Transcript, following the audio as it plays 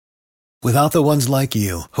Without the ones like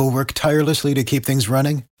you, who work tirelessly to keep things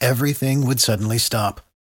running, everything would suddenly stop.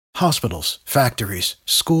 Hospitals, factories,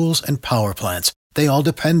 schools, and power plants, they all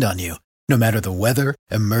depend on you. No matter the weather,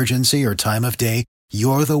 emergency, or time of day,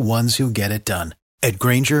 you're the ones who get it done. At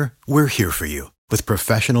Grainger, we're here for you with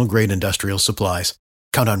professional-grade industrial supplies.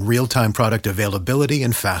 Count on real-time product availability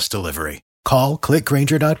and fast delivery. Call, click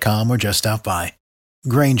Grainger.com, or just stop by.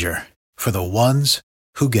 Grainger, for the ones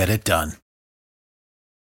who get it done.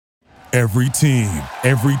 Every team,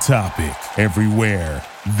 every topic, everywhere.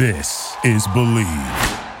 This is Believe.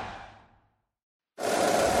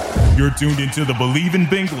 You're tuned into the Believe in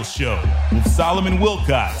Bengals show with Solomon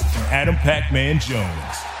Wilcots and Adam Pac-Man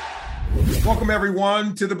Jones. Welcome,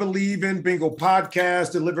 everyone, to the Believe in Bengal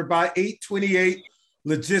podcast delivered by 828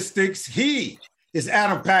 Logistics. He is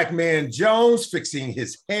Adam Pac-Man Jones, fixing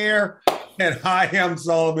his hair, and I am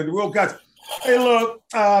Solomon Wilcots. Hey, look,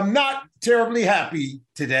 I'm not terribly happy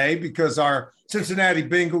today because our Cincinnati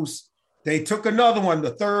Bengals, they took another one,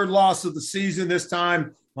 the third loss of the season, this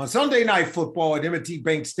time on Sunday Night Football at M&T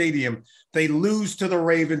Bank Stadium. They lose to the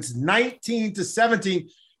Ravens 19-17.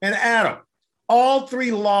 And Adam, all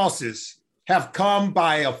three losses have come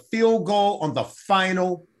by a field goal on the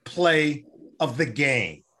final play of the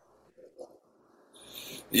game.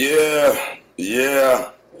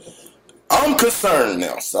 Yeah. I'm concerned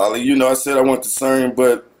now, Solly. You know, I said I wasn't concerned,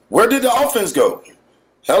 but where did the offense go?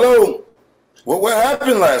 Hello? What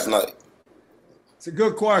happened last night? It's a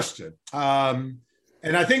good question. And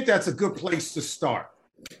I think that's a good place to start.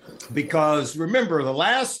 Because remember, the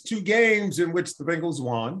last two games in which the Bengals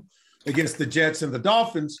won against the Jets and the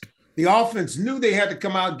Dolphins, the offense knew they had to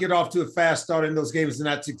come out and get off to a fast start in those games, and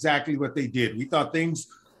that's exactly what they did. We thought things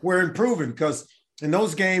were improving because in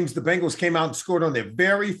those games, the Bengals came out and scored on their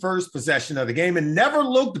very first possession of the game and never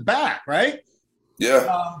looked back, right?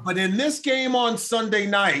 Yeah. But in this game on Sunday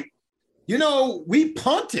night, you know, we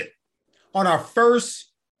punted on our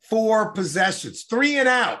first four possessions, 3 and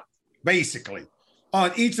out, basically,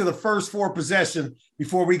 on each of the first four possessions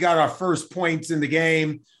before we got our first points in the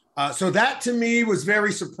game. So that, to me, was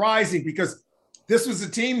very surprising because this was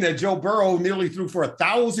a team that Joe Burrow nearly threw for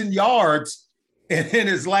 1,000 yards in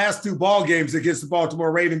his last two ball games against the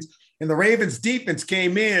Baltimore Ravens. And the Ravens defense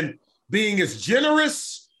came in being as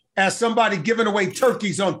generous as somebody giving away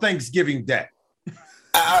turkeys on Thanksgiving Day.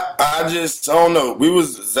 I don't know.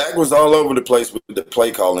 Zach was all over the place with the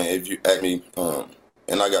play calling, if you ask me.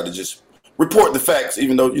 And I got to just report the facts,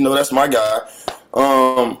 even though, you know, that's my guy.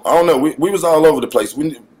 I don't know. We was all over the place.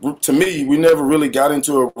 To me, we never really got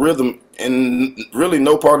into a rhythm in really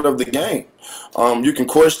no part of the game. You can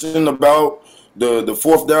question about the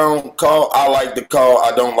fourth down call. I like the call.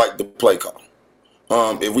 I don't like the play call.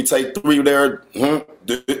 If we take 3 there,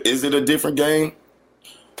 is it a different game?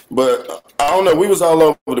 But I don't know. We was all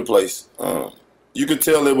over the place. You could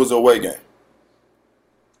tell it was a away game.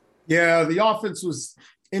 Yeah, the offense was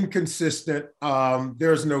inconsistent.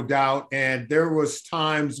 There's no doubt. And there was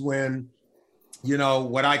times when, you know,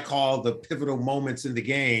 what I call the pivotal moments in the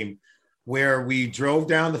game where we drove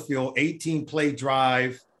down the field, 18-play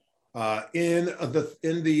drive, in the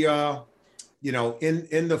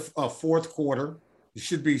fourth quarter. It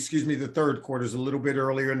should be, the third quarter is a little bit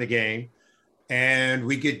earlier in the game. And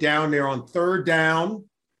we get down there on third down.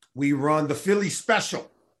 We run the Philly special.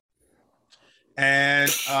 And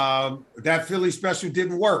that Philly special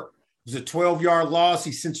didn't work. It was a 12-yard loss.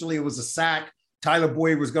 Essentially, it was a sack. Tyler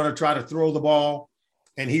Boyd was going to try to throw the ball,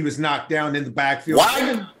 and he was knocked down in the backfield.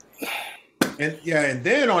 Why? And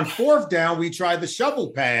then on fourth down, we tried the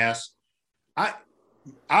shovel pass.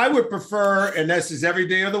 I would prefer, and this is every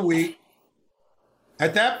day of the week,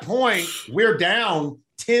 at that point, we're down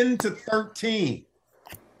 10-13.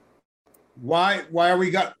 Why are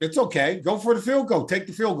we it's okay. Go for the field goal. Take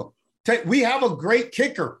the field goal. We have a great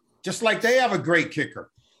kicker, just like they have a great kicker.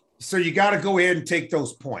 So you got to go ahead and take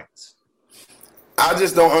those points. I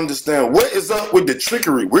just don't understand. What is up with the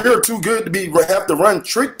trickery? We're too good to have to run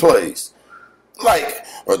trick plays. Like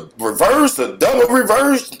a reverse, a double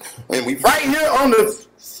reverse, and we right here on the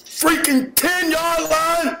freaking 10-yard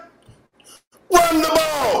line. Run the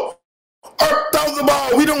ball. Or throw the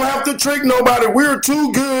ball. We don't have to trick nobody. We're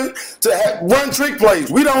too good to run trick plays.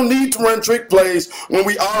 We don't need to run trick plays when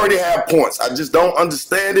we already have points. I just don't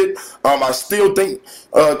understand it. I still think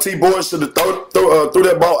T. Boyd should have threw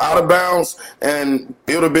that ball out of bounds, and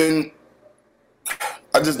it would have been.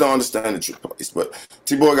 I just don't understand the trick plays. But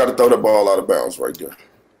T. Boyd got to throw that ball out of bounds right there.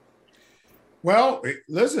 Well,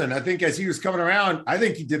 listen, I think as he was coming around, I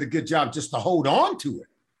think he did a good job just to hold on to it.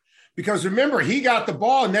 Because remember, he got the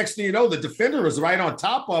ball. Next thing you know, the defender was right on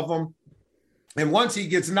top of him. And once he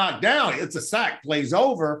gets knocked down, it's a sack, plays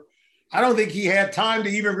over. I don't think he had time to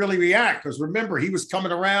even really react because remember, he was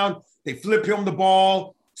coming around. They flip him the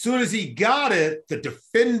ball. As soon as he got it, the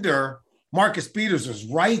defender, Marcus Peters, was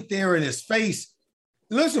right there in his face.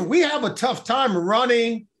 Listen, we have a tough time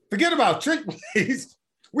running. Forget about trick plays.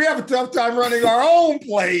 We have a tough time running our own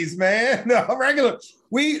plays, man. Regular.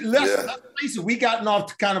 Let's face it, we gotten off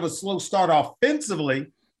to kind of a slow start offensively.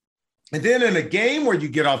 And then in a game where you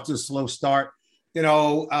get off to a slow start,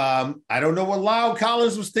 I don't know what Lyle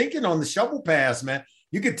Collins was thinking on the shovel pass, man.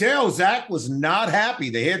 You could tell Zach was not happy.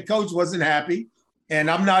 The head coach wasn't happy.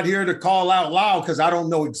 And I'm not here to call out Lyle because I don't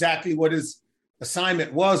know exactly what his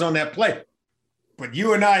assignment was on that play. But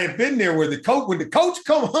you and I have been there where when the coach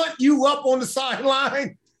come hunt you up on the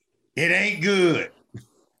sideline, it ain't good.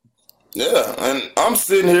 Yeah, and I'm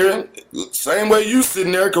sitting here, same way you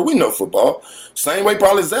sitting there, because we know football. Same way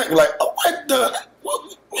probably Zach, like, oh,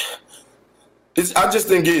 what? I just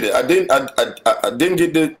didn't get it. I didn't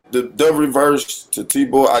get the reverse to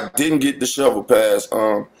T-Boy. I didn't get the shovel pass.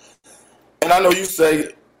 And I know you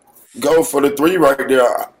say go for the 3 right there.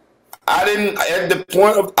 I didn't at the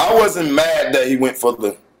point of I wasn't mad that he went for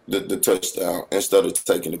the touchdown instead of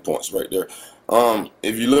taking the points right there.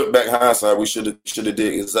 If you look back hindsight, we should have did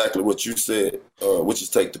exactly what you said, which is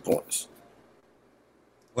take the points.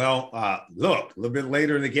 Well, look, a little bit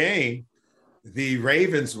later in the game, the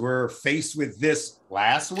Ravens were faced with this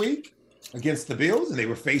last week against the Bills, and they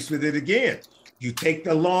were faced with it again. You take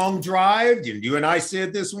the long drive. You and I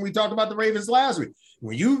said this when we talked about the Ravens last week.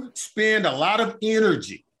 When you spend a lot of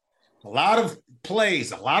energy, a lot of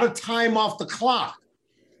plays, a lot of time off the clock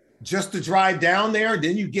just to drive down there,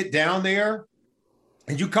 then you get down there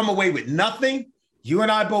and you come away with nothing, you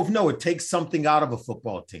and I both know it takes something out of a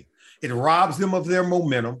football team. It robs them of their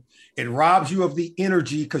momentum. It robs you of the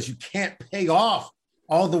energy because you can't pay off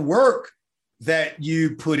all the work that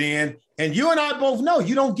you put in. And you and I both know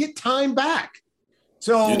you don't get time back.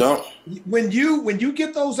 So when you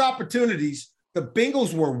get those opportunities, the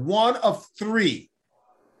Bengals were 1 of 3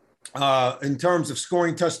 in terms of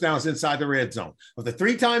scoring touchdowns inside the red zone. Of the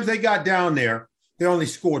 3 times they got down there, they only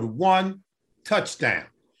scored 1 touchdown.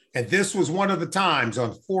 And this was one of the times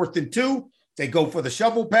on 4th and 2, they go for the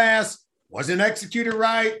shovel pass, wasn't executed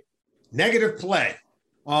right, negative play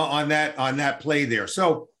on that play there.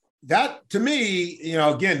 So that, to me,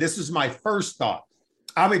 again, this is my first thought.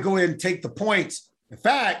 I would go ahead and take the points. In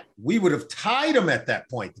fact, we would have tied them at that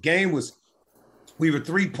point. The game was, we were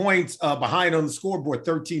 3 points behind on the scoreboard,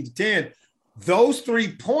 13-10. Those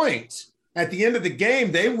 3 points at the end of the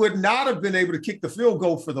game, they would not have been able to kick the field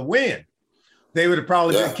goal for the win. They would have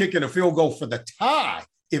probably been kicking a field goal for the tie,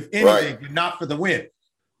 if anything, but not for the win.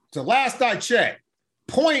 So last I checked,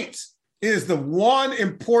 points is the one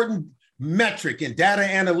important metric in data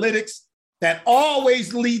analytics that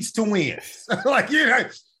always leads to wins.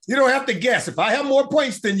 You don't have to guess. If I have more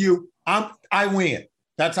points than you, I win.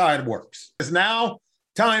 That's how it works. It's now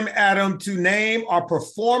time, Adam, to name our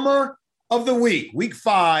performer of the week. Week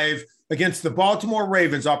 5 against the Baltimore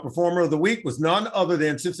Ravens. Our performer of the week was none other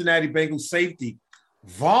than Cincinnati Bengals safety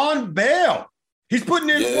Vonn Bell. He's putting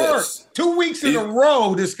in work. 2 weeks in a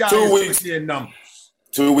row, this guy is putting in numbers.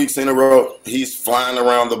 2 weeks in a row, he's flying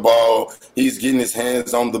around the ball. He's getting his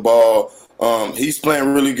hands on the ball. He's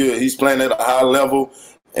playing really good. He's playing at a high level.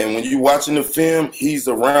 And when you're watching the film, he's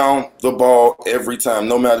around the ball every time.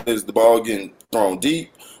 No matter if the ball getting thrown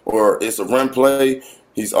deep or it's a run play,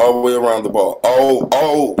 he's all the way around the ball.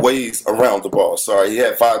 Always around the ball. Sorry, he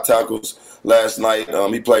had 5 tackles last night.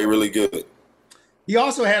 He played really good. He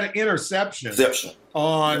also had an interception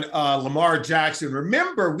on Lamar Jackson.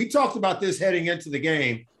 Remember, we talked about this heading into the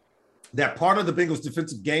game, that part of the Bengals'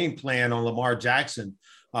 defensive game plan on Lamar Jackson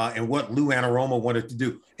and what Lou Anarumo wanted to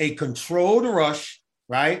do. A controlled rush,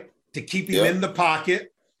 right, to keep him in the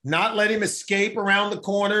pocket, not let him escape around the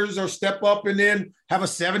corners or step up and then have a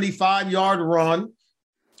 75-yard run.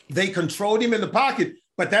 They controlled him in the pocket,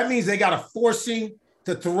 but that means they got to force him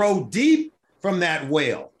to throw deep from that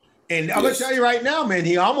well. And I'm going to tell you right now, man,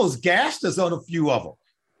 he almost gashed us on a few of them.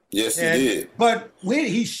 Yes, he did. But when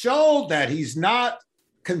he showed that he's not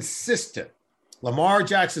consistent. Lamar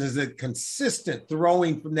Jackson is a consistent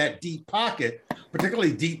throwing from that deep pocket,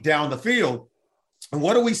 particularly deep down the field. And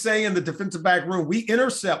what do we say in the defensive back room? We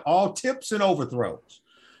intercept all tips and overthrows.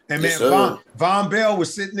 And man, Vonn Bell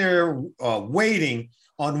was sitting there waiting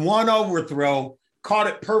on one overthrow, caught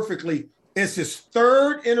it perfectly. It's his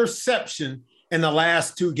 3rd interception in the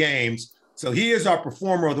last 2 games. So he is our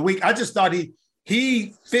performer of the week. I just thought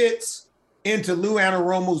he fits into Lou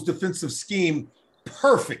Anarumo's defensive scheme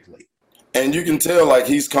perfectly. And you can tell, like,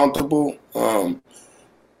 he's comfortable.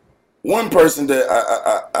 One person that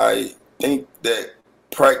I think that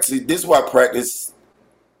practice. This is why practice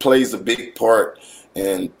plays a big part,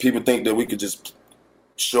 and people think that we could just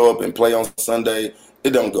show up and play on Sunday.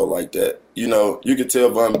 It don't go like that. You know, you can tell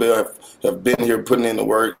Von Bell have been here putting in the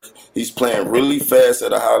work. He's playing really fast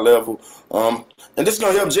at a high level. And this is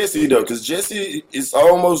going to help Jesse, though, because Jesse is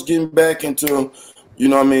almost getting back into, you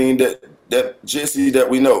know what I mean, that Jesse that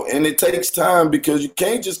we know. And it takes time because you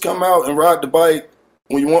can't just come out and ride the bike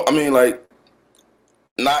when you want. I mean, like,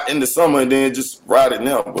 not in the summer and then just ride it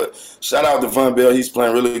now. But shout out to Von Bell. He's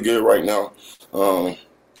playing really good right now.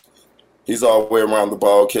 He's all the way around the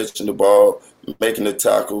ball, catching the ball, making the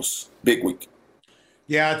tackles. Big week.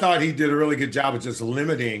 Yeah, I thought he did a really good job of just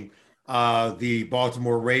limiting the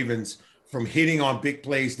Baltimore Ravens from hitting on big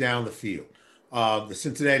plays down the field. The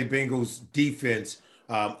Cincinnati Bengals defense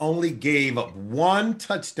only gave up one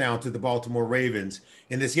touchdown to the Baltimore Ravens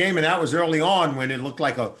in this game, and that was early on when it looked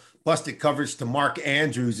like a busted coverage to Mark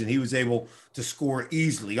Andrews, and he was able to score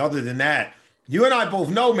easily. Other than that, you and I both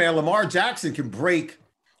know, man, Lamar Jackson can break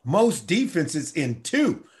most defenses in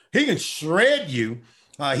two. He can shred you.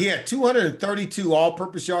 He had 232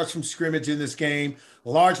 all-purpose yards from scrimmage in this game. A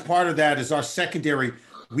large part of that is our secondary.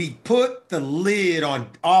 We put the lid on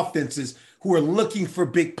offenses who are looking for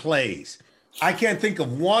big plays. I can't think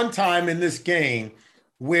of one time in this game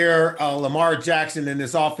where Lamar Jackson and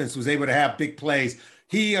this offense was able to have big plays.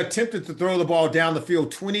 He attempted to throw the ball down the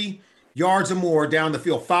field 20 yards or more down the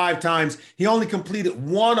field 5 times. He only completed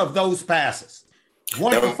one of those passes.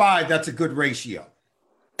 1 for 5, that's a good ratio.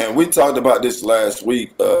 And we talked about this last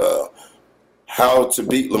week, how to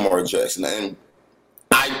beat Lamar Jackson. And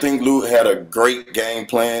I think Lou had a great game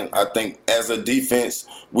plan. I think as a defense,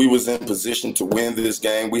 we was in position to win this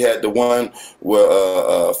game. We had the one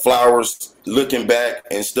where Flowers looking back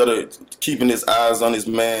instead of keeping his eyes on his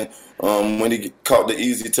man when he caught the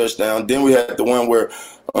easy touchdown. Then we had the one where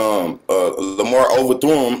Lamar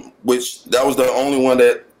overthrew him, which that was the only one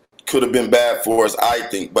that could have been bad for us, I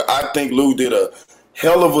think. But I think Lou did a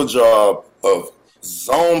hell of a job of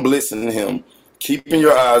zone blitzing him, keeping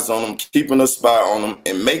your eyes on him, keeping a spy on him,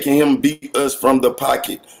 and making him beat us from the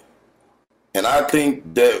pocket. And I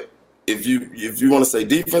think that if you want to say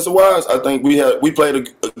defensive wise, I think we played a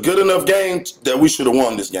good enough game that we should have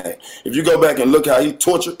won this game. If you go back and look how he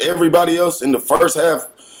tortured everybody else in the first half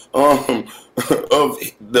of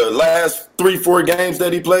the last 3-4 games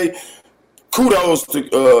that he played, kudos to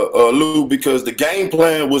Lou, because the game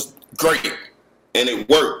plan was great and it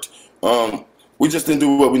worked. We just didn't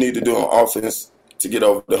do what we need to do on offense to get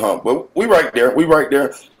over the hump. But we right there.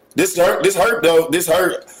 This hurt though. This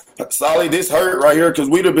hurt. Solly, this hurt right here because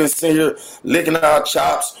we'd have been sitting here licking our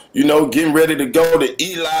chops, you know, getting ready to go to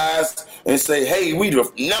Eli's and say, hey, we the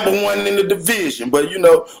number 1 in the division. But, you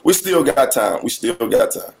know, we still got time. We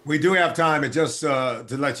do have time. And just to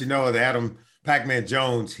let you know that Adam Pac-Man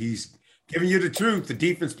Jones, he's giving you the truth. The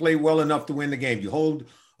defense played well enough to win the game. You hold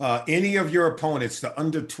any of your opponents to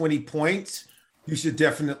under 20 points, you should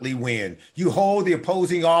definitely win. You hold the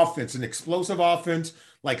opposing offense, an explosive offense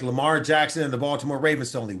like Lamar Jackson and the Baltimore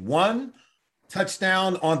Ravens, to only 1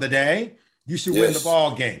 touchdown on the day, you should win the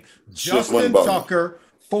ball game. Justin Tucker,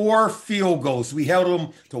 4 field goals. We held him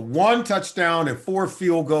to 1 touchdown and 4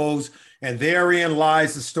 field goals, and therein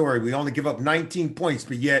lies the story. We only give up 19 points,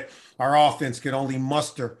 but yet our offense could only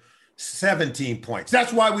muster 17 points.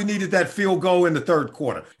 That's why we needed that field goal in the third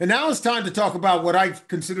quarter. And now it's time to talk about what I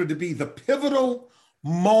consider to be the pivotal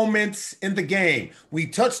moments in the game. We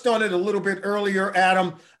touched on it a little bit earlier,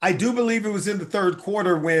 Adam. I do believe it was in the third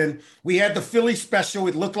quarter when we had the Philly special.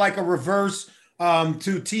 It looked like a reverse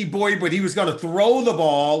to T. Boyd, but he was going to throw the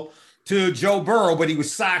ball to Joe Burrow, but he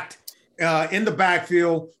was sacked in the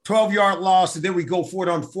backfield, 12-yard loss, and then we go for it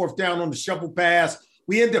on 4th down on the shovel pass.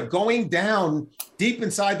 We end up going down deep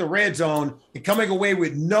inside the red zone and coming away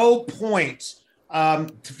with no points.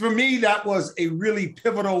 For me, that was a really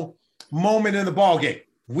pivotal moment in the ball game.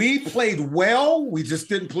 We played well. We just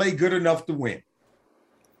didn't play good enough to win.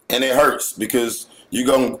 And it hurts because we're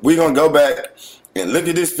gonna go back and look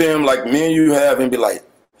at this film like me and you have and be like,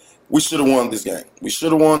 we should have won this game. We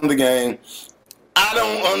should have won the game. I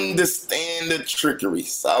don't understand the trickery,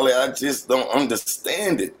 Solly. I just don't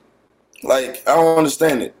understand it. Like, I don't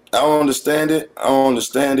understand it. I want to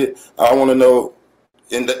know,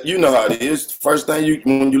 and you know how it is. First thing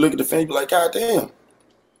when you look at the film, you be like, God damn.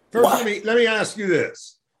 First, let me ask you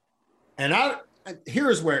this. And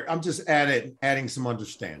here's where I'm just adding some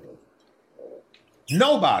understanding.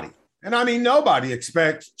 Nobody, and I mean nobody,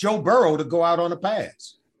 expects Joe Burrow to go out on a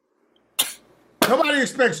pass. Nobody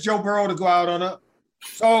expects Joe Burrow to go out on a.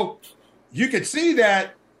 So you could see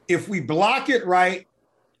that if we block it right,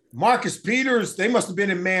 Marcus Peters, they must have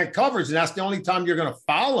been in man coverage, and that's the only time you're going to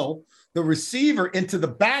follow the receiver into the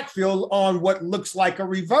backfield on what looks like a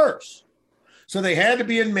reverse. So they had to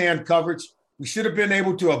be in man coverage. We should have been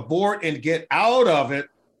able to abort and get out of it.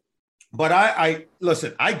 But I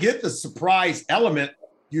listen, I get the surprise element.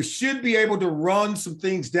 You should be able to run some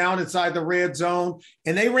things down inside the red zone.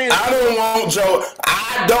 And they ran. I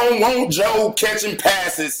don't want Joe catching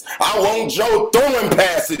passes. I want Joe throwing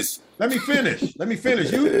passes. Let me finish.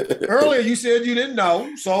 Earlier you said you didn't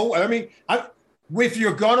know. So, I mean, if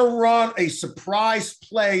you're going to run a surprise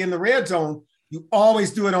play in the red zone, you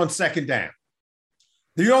always do it on second down.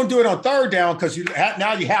 You don't do it on third down because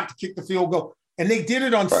now you have to kick the field goal. And they did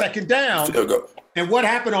it on second down. And what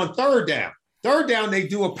happened on third down? Third down, they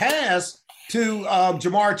do a pass to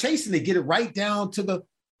Ja'Marr Chase, and they get it right down to the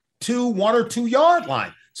 1 or 2 yard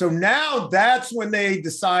line. So now that's when they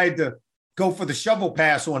decide to go for the shovel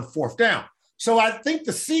pass on fourth down. So I think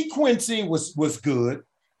the sequencing was good.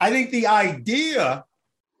 I think the idea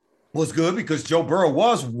was good because Joe Burrow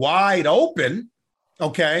was wide open.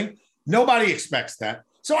 Okay. Nobody expects that.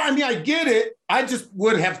 So, I mean, I get it. I just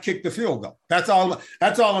would have kicked the field goal. That's all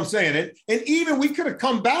I'm saying. And even we could have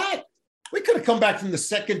come back. We could have come back from the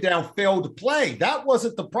second down, failed to play. That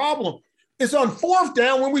wasn't the problem. It's on fourth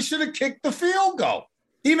down when we should have kicked the field goal.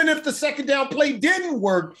 Even if the second down play didn't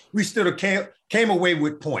work, we still came away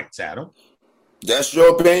with points, Adam. That's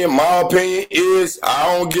your opinion. My opinion is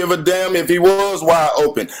I don't give a damn if he was wide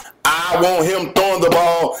open. I want him throwing the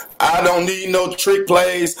ball. I don't need no trick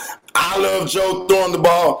plays. I love Joe throwing the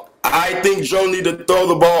ball. I think Joe need to throw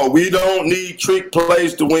the ball. We don't need trick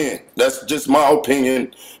plays to win. That's just my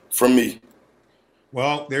opinion from me.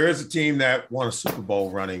 Well, there is a team that won a Super Bowl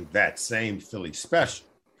running that same Philly special.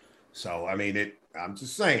 So, I mean, I'm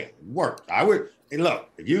just saying, it worked. Look,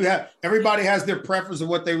 if everybody has their preference of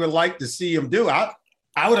what they would like to see him do. I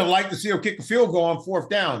would have liked to see him kick a field goal on fourth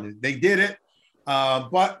down. They did it,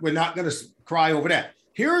 but we're not going to cry over that.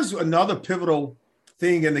 Here's another pivotal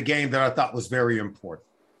thing in the game that I thought was very important.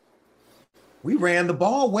 We ran the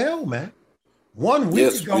ball well, man. 1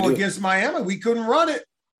 week ago against Miami, we couldn't run it.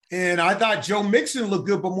 And I thought Joe Mixon looked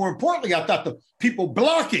good, but more importantly, I thought the people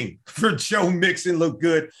blocking for Joe Mixon looked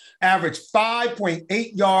good. Averaged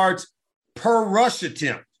 5.8 yards per rush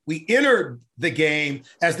attempt. We entered the game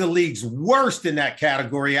as the league's worst in that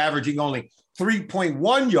category, averaging only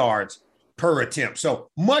 3.1 yards per attempt. So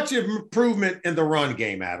much improvement in the run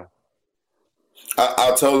game, Adam.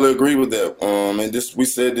 I totally agree with that. And we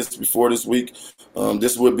said this before this week.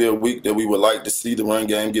 This would be a week that we would like to see the run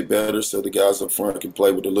game get better so the guys up front can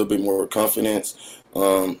play with a little bit more confidence.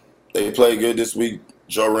 They played good this week.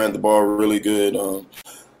 Joe ran the ball really good.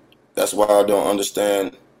 That's why I don't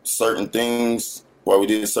understand certain things, why we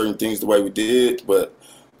did certain things the way we did. But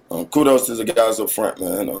kudos to the guys up front,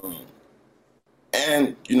 man.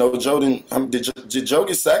 And, Joe did Joe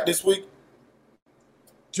get sacked this week?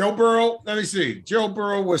 Joe Burrow, let me see. Joe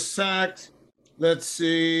Burrow was sacked,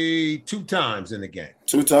 2 times in the game.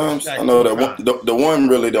 2 times? I know that the one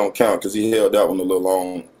really don't count because he held that one a little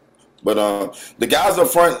long. But the guys up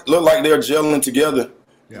front look like they're gelling together,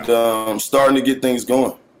 starting to get things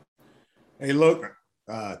going. Hey, look,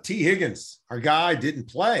 T. Higgins, our guy, didn't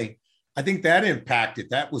play. I think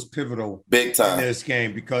that was pivotal big time in this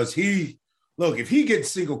game because if he gets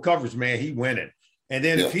single coverage, man, he winning. And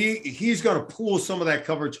then if he's going to pull some of that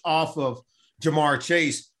coverage off of Ja'Marr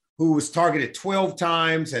Chase, who was targeted 12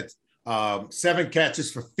 times, had 7 catches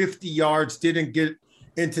for 50 yards, didn't get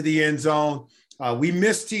into the end zone. We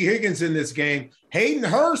missed T. Higgins in this game. Hayden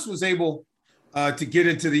Hurst was able to get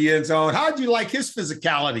into the end zone. How do you like his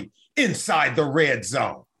physicality inside the red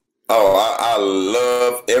zone? Oh, I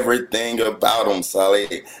love everything about him,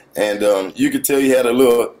 Sally. And you could tell he had a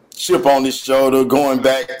little chip on his shoulder going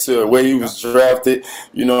back to where he was drafted.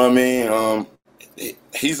 You know what I mean?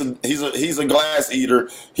 He's a glass eater.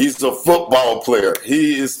 He's a football player.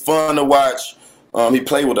 He is fun to watch. He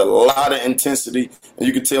played with a lot of intensity, and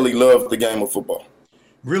you could tell he loved the game of football.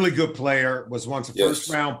 Really good player. Was once a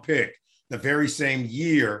first-round pick the very same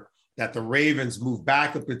year that the Ravens moved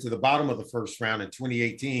back up into the bottom of the first round in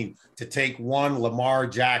 2018 to take one Lamar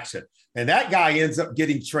Jackson. And that guy ends up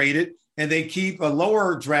getting traded, and they keep a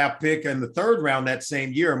lower draft pick in the third round that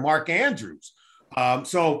same year, Mark Andrews.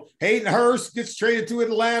 So Hayden Hurst gets traded to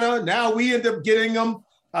Atlanta. Now we end up getting him.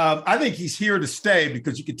 I think he's here to stay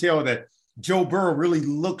because you can tell that Joe Burrow really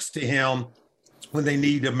looks to him when they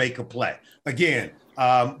need to make a play. Again,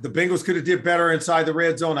 the Bengals could have did better inside the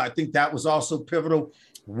red zone. I think that was also pivotal.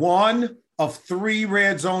 1 of 3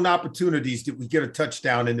 red zone opportunities did we get a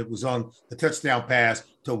touchdown, and it was on the touchdown pass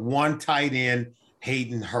to one tight end,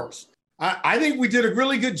 Hayden Hurst. I think we did a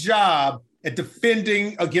really good job at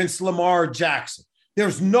defending against Lamar Jackson.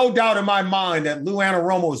 There's no doubt in my mind that Lou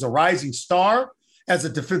Anarumo is a rising star as a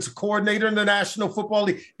defensive coordinator in the National Football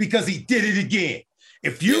League because he did it again.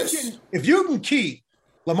 If you can keep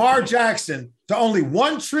Lamar Jackson to only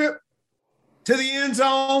one trip to the end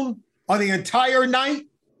zone on the entire night,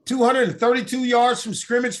 232 yards from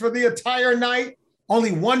scrimmage for the entire night,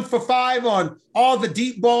 only 1 for 5 on all the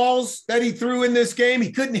deep balls that he threw in this game.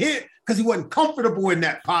 He couldn't hit because he wasn't comfortable in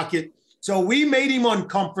that pocket. So we made him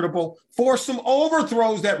uncomfortable, forced some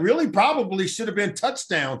overthrows that really probably should have been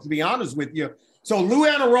touchdowns, to be honest with you. So Lou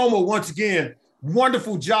Anarumo, once again,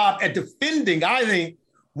 wonderful job at defending, I think,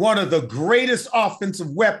 one of the greatest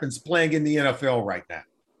offensive weapons playing in the NFL right now.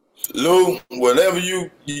 Lou, whatever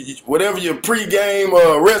your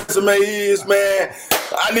pregame resume is, man,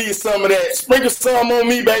 I need some of that. Sprinkle some on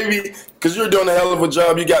me, baby, because you're doing a hell of a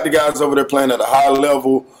job. You got the guys over there playing at a high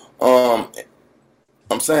level.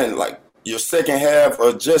 I'm saying, like, your second half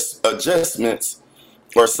adjustments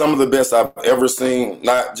are some of the best I've ever seen,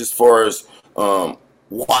 not just far as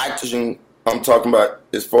watching. I'm talking about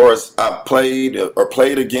as far as I played or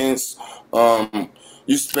played against.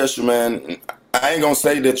 You special, man. I ain't going to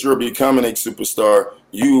say that you're becoming a superstar.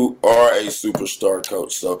 You are a superstar,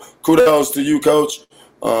 Coach. So kudos to you, Coach.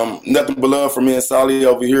 Nothing but love for me and Sally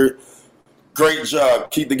over here. Great job.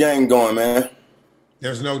 Keep the game going, man.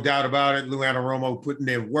 There's no doubt about it. Lou Anarumo putting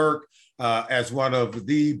in work as one of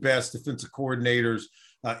the best defensive coordinators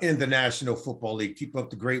in the National Football League. Keep up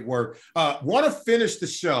the great work. Want to finish the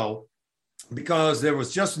show because there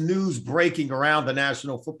was just news breaking around the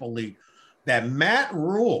National Football League that Matt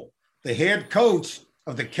Rule, the head coach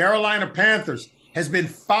of the Carolina Panthers, has been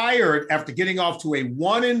fired after getting off to a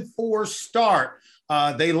 1-4 start.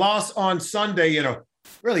 They lost on Sunday in a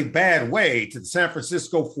really bad way to the San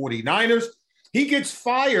Francisco 49ers. He gets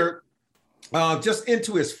fired just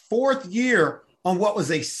into his 4th year on what was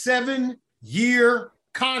a 7-year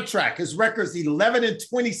contract. His record is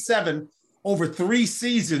 11-27 over 3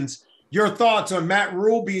 seasons. Your thoughts on Matt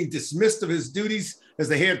Rule being dismissed of his duties as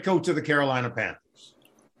the head coach of the Carolina Panthers?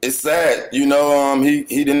 It's sad. You know, he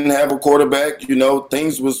didn't have a quarterback. You know,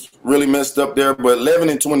 things was really messed up there. But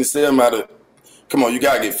 11-27 out of – come on, you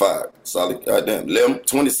got to get fired. Solid. Goddamn.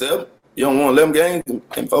 11-27? You don't want 11 games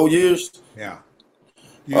in 4 years? Yeah.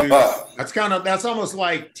 That's almost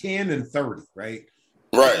like 10-30, right?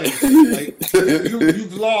 Right. Like,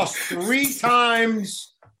 you've lost 3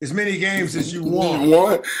 times as many games as you won.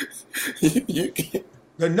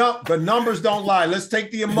 The numbers don't lie. Let's take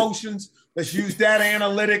the emotions. Let's use that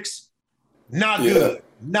analytics. Not good.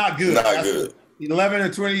 Not good. Not good.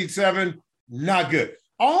 11-27, not good.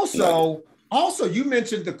 Also, you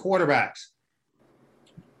mentioned the quarterbacks.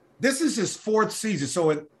 This is his 4th season.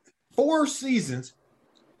 So in 4 seasons,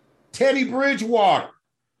 Teddy Bridgewater.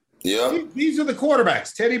 Yeah. These are the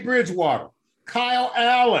quarterbacks. Teddy Bridgewater, Kyle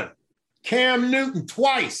Allen, Cam Newton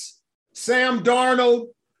twice, Sam Darnold,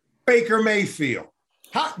 Baker Mayfield.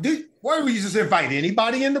 Why would you just invite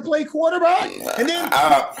anybody in to play quarterback? And then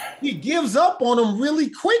he gives up on them really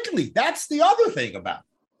quickly. That's the other thing about it.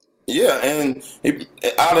 Yeah, and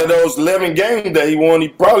out of those 11 games that he won, he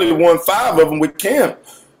probably won 5 of them with Cam.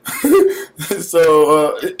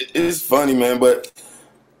 So it's funny, man, but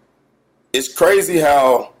it's crazy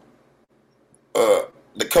how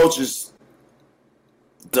the coaches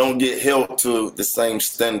don't get held to the same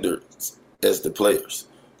standards as the players.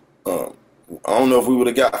 I don't know if we would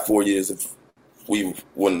have got 4 years if we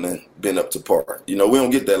wouldn't have been up to par. You know, we don't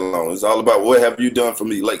get that long. It's all about what have you done for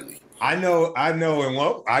me lately. I know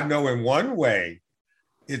in one way,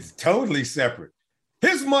 it's totally separate.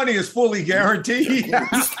 His money is fully guaranteed.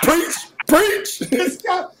 Preach.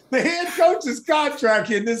 The head coach's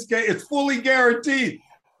contract in this game is fully guaranteed.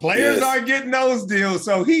 Players aren't getting those deals.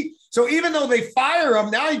 So even though they fire him,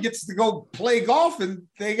 now he gets to go play golf and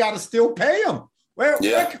they got to still pay him. Where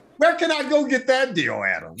can I go get that deal,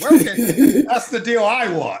 Adam? That's the deal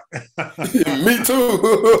I want. Me too.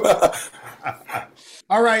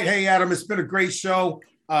 All right. Hey, Adam, it's been a great show.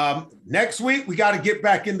 Next week, we got to get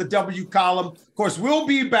back in the W column. Of course, we'll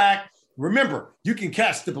be back. Remember, you can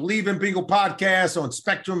catch the Believe in Bengal podcast on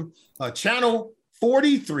Spectrum Channel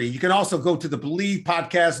 43. You can also go to the Believe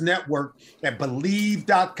Podcast Network at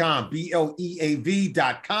Believe.com, BLEAV.com.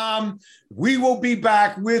 We will be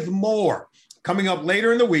back with more coming up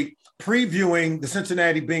later in the week, previewing the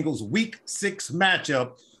Cincinnati Bengals Week 6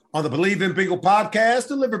 matchup on the Believe in Bengal podcast,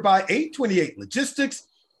 delivered by 828 Logistics.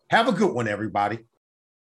 Have a good one, everybody.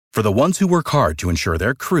 For the ones who work hard to ensure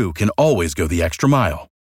their crew can always go the extra mile,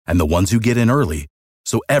 and the ones who get in early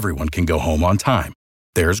so everyone can go home on time,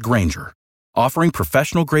 there's Grainger, offering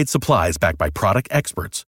professional-grade supplies backed by product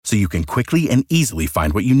experts so you can quickly and easily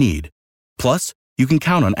find what you need. Plus, you can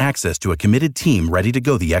count on access to a committed team ready to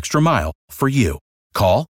go the extra mile for you.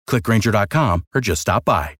 Call, click Grainger.com, or just stop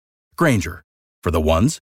by. Grainger, for the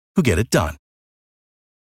ones who get it done.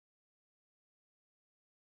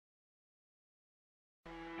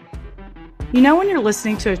 You know when you're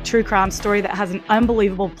listening to a true crime story that has an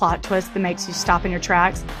unbelievable plot twist that makes you stop in your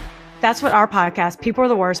tracks? That's what our podcast, People Are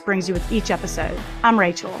the Worst, brings you with each episode. I'm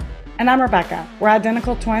Rachel. And I'm Rebecca. We're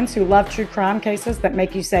identical twins who love true crime cases that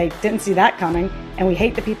make you say, didn't see that coming, and we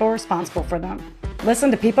hate the people responsible for them.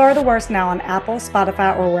 Listen to People Are the Worst now on Apple,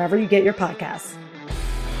 Spotify, or wherever you get your podcasts.